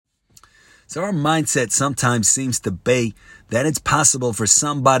So our mindset sometimes seems to be that it's possible for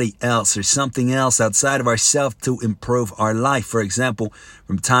somebody else or something else outside of ourselves to improve our life. For example,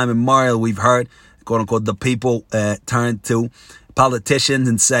 from time immemorial, we've heard, quote unquote, the people turn to politicians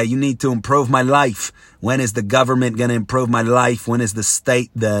and say, you need to improve my life. When is the government going to improve my life? When is the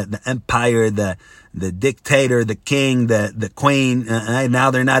state, the empire, the dictator, the king, the queen?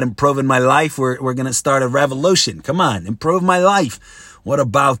 Now they're not improving my life. We're going to start a revolution. Come on, improve my life. What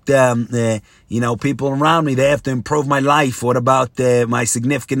about, people around me? They have to improve my life. What about my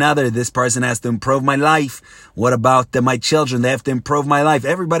significant other? This person has to improve my life. What about my children? They have to improve my life.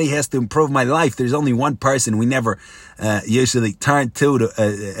 Everybody has to improve my life. There's only one person we never usually turn to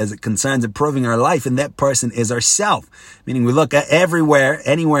as it concerns improving our life, and that person is ourself. Meaning we look at everywhere,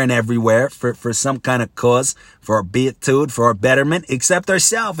 anywhere and everywhere for some kind of cause, for our beatitude, for our betterment, except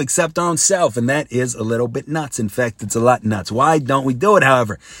ourself, except our own self. And that is a little bit nuts. In fact, it's a lot nuts. Why don't we do it,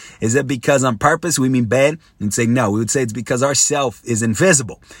 however? Is it because on purpose we mean bad? We'd say no. We would say it's because our self is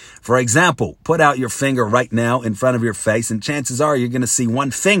invisible. For example, put out your finger right now in front of your face, and chances are you're going to see one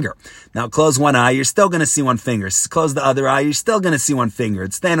finger. Now close one eye, you're still going to see one finger. Close the other eye, you're still going to see one finger.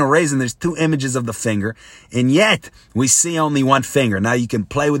 It's stand or raising, there's two images of the finger, and yet we see only one finger. Now you can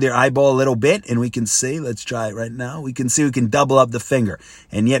play with your eyeball a little bit, and we can see, let's try it right now. We can see we can double up the finger,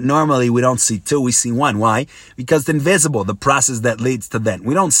 and yet normally we don't see two, we see one. Why? Because it's invisible, the process that leads to that.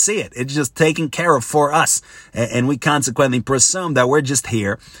 We don't see it. It's just taken care of for us, and we consequently presume that we're just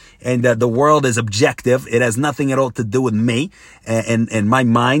here, and the world is objective. It has nothing at all to do with me and my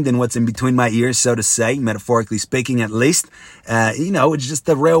mind and what's in between my ears, so to say, metaphorically speaking, at least. It's just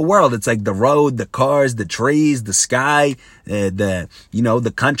the real world. It's like the road, the cars, the trees, the sky,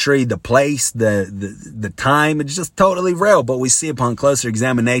 the country, the place, the time. It's just totally real. But we see upon closer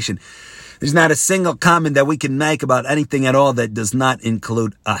examination, there's not a single comment that we can make about anything at all that does not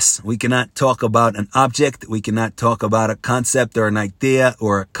include us. We cannot talk about an object. We cannot talk about a concept or an idea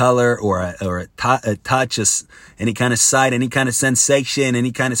or a color or a touch, any kind of sight, any kind of sensation,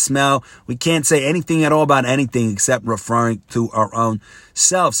 any kind of smell. We can't say anything at all about anything except referring to our own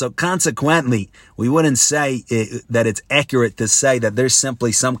self. So consequently, we wouldn't say that it's accurate to say that there's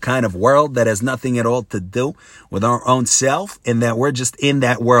simply some kind of world that has nothing at all to do with our own self, and that we're just in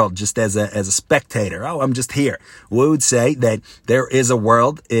that world just as a spectator. Oh, I'm just here. We would say that there is a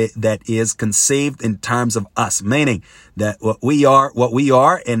world that is conceived in terms of us, meaning that what we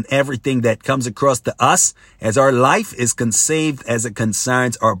are, and everything that comes across to us as our life is conceived as it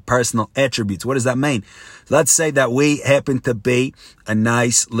concerns our personal attributes. What does that mean? Let's say that we happen to be a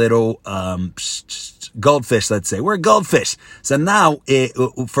nice little goldfish, let's say. We're a goldfish. So now,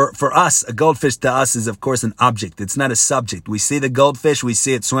 for us, a goldfish to us is, of course, an object. It's not a subject. We see the goldfish, we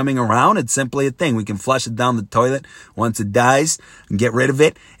see it swimming around. It's simply a thing. We can flush it down the toilet once it dies and get rid of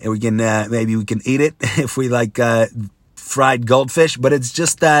it. And we can, maybe we can eat it if we like, fried goldfish, but it's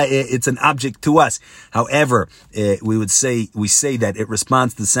just it's an object to us. However, we say that it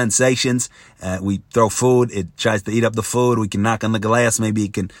responds to sensations. We throw food, it tries to eat up the food. We can knock on the glass, maybe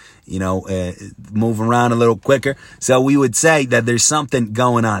it can move around a little quicker. So we would say that there's something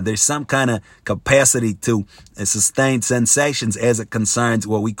going on. There's some kind of capacity to sustain sensations as it concerns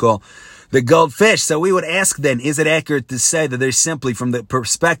what we call the goldfish. So we would ask then, is it accurate to say that there's simply from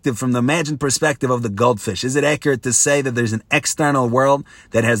the imagined perspective of the goldfish, is it accurate to say that there's an external world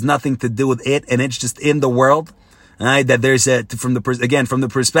that has nothing to do with it and it's just in the world? Right, that there's from the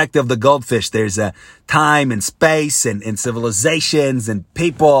perspective of the goldfish, there's time and space and civilizations and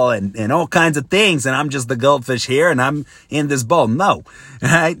people and all kinds of things, and I'm just the goldfish here and I'm in this bowl. No,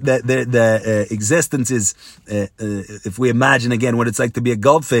 right? The existence is, if we imagine again what it's like to be a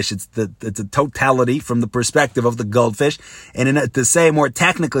goldfish, it's a totality from the perspective of the goldfish, and to say more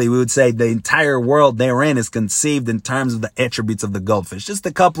technically, we would say the entire world therein is conceived in terms of the attributes of the goldfish. Just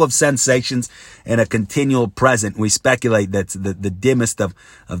a couple of sensations and a continual present. We speculate that's the dimmest of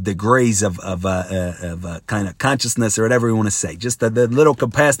degrees of kind of consciousness, or whatever we want to say. Just the little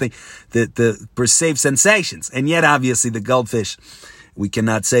capacity to perceive sensations. And yet, obviously, the goldfish, we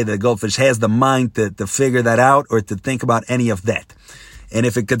cannot say that the goldfish has the mind to figure that out or to think about any of that. And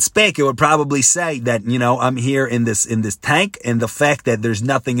if it could speak, it would probably say that, I'm here in this tank, and the fact that there's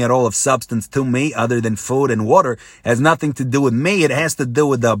nothing at all of substance to me other than food and water has nothing to do with me. It has to do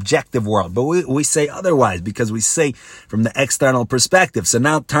with the objective world. But we say otherwise because we see from the external perspective. So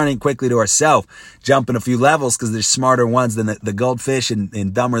now turning quickly to ourselves, jumping a few levels because there's smarter ones than the goldfish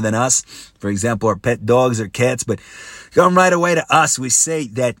and dumber than us. For example, our pet dogs or cats. But going right away to us, we say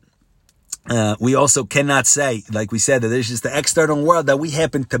that we also cannot say, like we said, that there's just the external world that we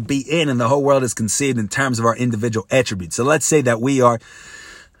happen to be in, and the whole world is conceived in terms of our individual attributes. So let's say that we are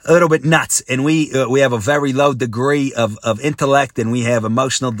a little bit nuts, and we have a very low degree of intellect, and we have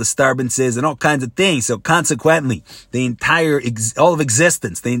emotional disturbances and all kinds of things. So consequently, the entire all of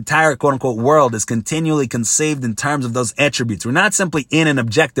existence, the entire quote unquote world is continually conceived in terms of those attributes. We're not simply in an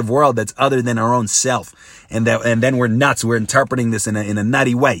objective world that's other than our own self, and then we're nuts. We're interpreting this in a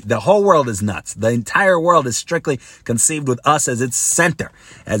nutty way. The whole world is nuts. The entire world is strictly conceived with us as its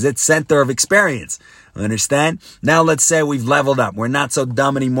center of experience. Understand? Now let's say we've leveled up. We're not so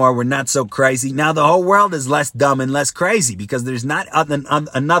dumb anymore. We're not so crazy. Now the whole world is less dumb and less crazy because there's not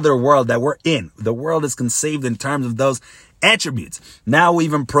another world that we're in. The world is conceived in terms of those attributes. Now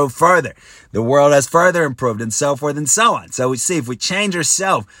we've improved further. The world has further improved, and so forth and so on. So we see if we change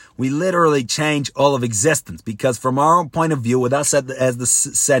ourselves, we literally change all of existence, because from our own point of view, with us as the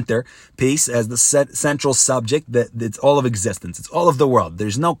center piece, as the central subject, that it's all of existence. It's all of the world.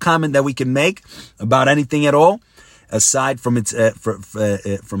 There's no comment that we can make about anything at all, aside from its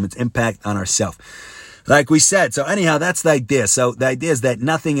impact on ourselves. Like we said. So anyhow, that's the idea. So the idea is that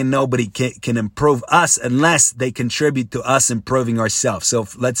nothing and nobody can improve us unless they contribute to us improving ourselves. So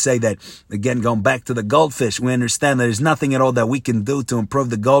let's say that, again, going back to the goldfish, we understand that there's nothing at all that we can do to improve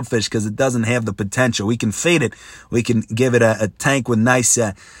the goldfish because it doesn't have the potential. We can feed it. We can give it a tank with nice,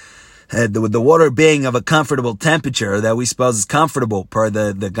 with the water being of a comfortable temperature that we suppose is comfortable per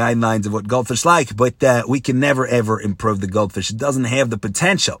the guidelines of what goldfish like, but we can never ever improve the goldfish. It doesn't have the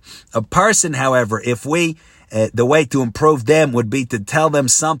potential. A person, however, if we the way to improve them would be to tell them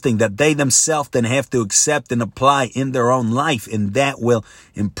something that they themselves then have to accept and apply in their own life, and that will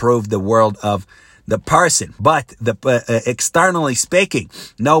improve the world of the person. But externally speaking,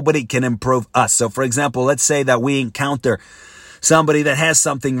 nobody can improve us. So for example, let's say that we encounter somebody that has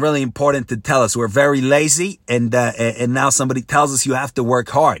something really important to tell us. We're very lazy, and now somebody tells us you have to work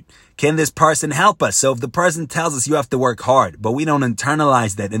hard. Can this person help us? So if the person tells us you have to work hard, but we don't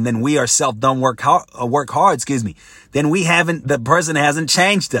internalize that, and then we ourselves don't work hard, then the person hasn't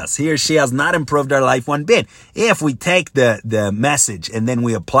changed us. He or she has not improved our life one bit. If we take the message and then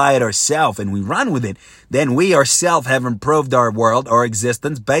we apply it ourselves and we run with it, then we ourselves have improved our world, our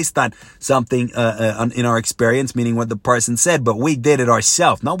existence, based on something in our experience, meaning what the person said, but we did it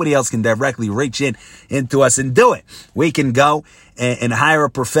ourselves. Nobody else can directly reach into us and do it. We can go and hire a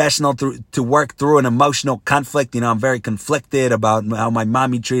professional to work through an emotional conflict. I'm very conflicted about how my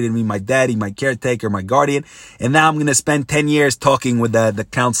mommy treated me, my daddy, my caretaker, my guardian. And now I'm going to spend 10 years talking with the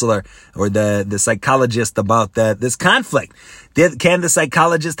counselor or the psychologist about this conflict. Can the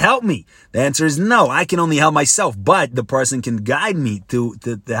psychologist help me? The answer is no. I can only help myself, but the person can guide me to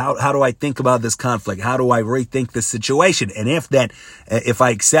how do I think about this conflict? How do I rethink this situation? And if I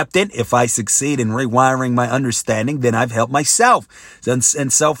accept it, if I succeed in rewiring my understanding, then I've helped myself, and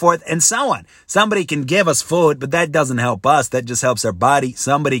so forth and so on. Somebody can give us food, but that doesn't help us. That just helps our body.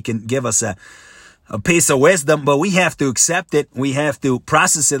 Somebody can give us a piece of wisdom, but we have to accept it. We have to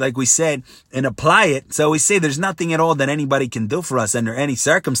process it, like we said, and apply it. So we see there's nothing at all that anybody can do for us under any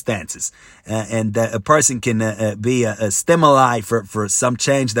circumstances. And a person can be a stimuli for some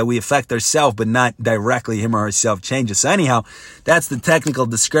change that we affect ourselves, but not directly him or herself changes. So anyhow, that's the technical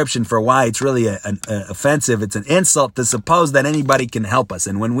description for why it's really offensive. It's an insult to suppose that anybody can help us.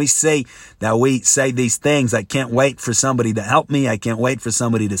 And when we say that we say these things, I can't wait for somebody to help me, I can't wait for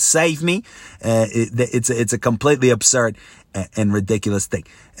somebody to save me, it's a completely absurd and ridiculous thing.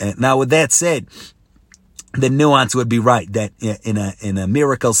 Now, with that said, the nuance would be right that in a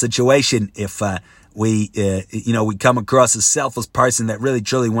miracle situation, if we come across a selfless person that really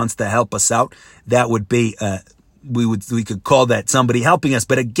truly wants to help us out, that would be we could call that somebody helping us.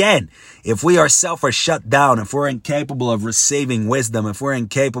 But again, if we ourselves are shut down, if we're incapable of receiving wisdom, if we're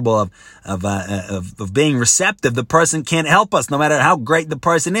incapable of being receptive, the person can't help us, no matter how great the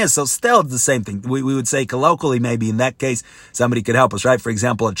person is. So still, it's the same thing. We would say colloquially, maybe in that case, somebody could help us, right? For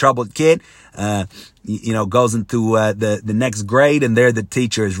example, a troubled kid, goes into the next grade, and there the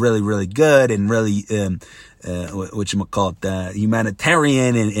teacher is really, really good and really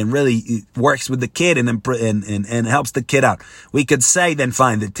humanitarian and really works with the kid and helps the kid out. We could say then,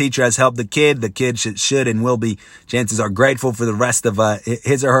 fine, the teacher has helped the kid should and will be, chances are, grateful for the rest of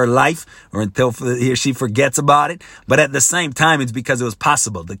his or her life, or until he or she forgets about it. But at the same time, it's because it was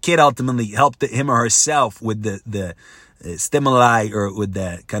possible. The kid ultimately helped him or herself with the stimuli or with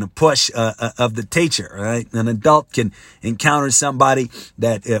the kind of push of the teacher, right? An adult can encounter somebody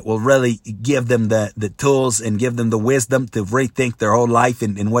that will really give them the tools and give them the wisdom to rethink their whole life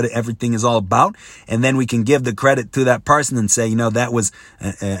and what everything is all about. And then we can give the credit to that person and say, that was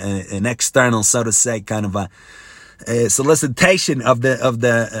an external, so to say, kind of solicitation of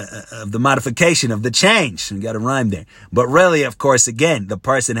the modification of the change. We got a rhyme there, but really, of course, again, the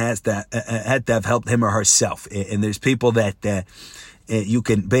person had to have helped him or herself. And there's people that you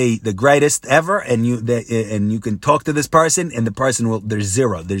can be the greatest ever, and you can talk to this person, and the person there's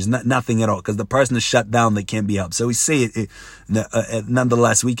zero, there's nothing at all, because the person is shut down. They can't be helped. So we see it.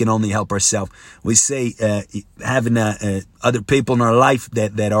 Nonetheless, we can only help ourselves. We say having other people in our life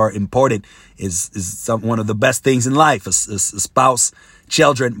that are important is one of the best things in life. A spouse,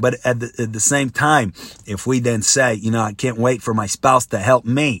 children, but at the same time, if we then say, I can't wait for my spouse to help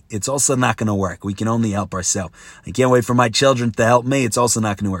me, it's also not going to work. We can only help ourselves. I can't wait for my children to help me. It's also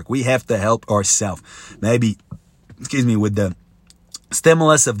not going to work. We have to help ourselves. Maybe, with the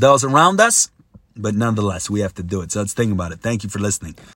stimulus of those around us, but nonetheless, we have to do it. So let's think about it. Thank you for listening.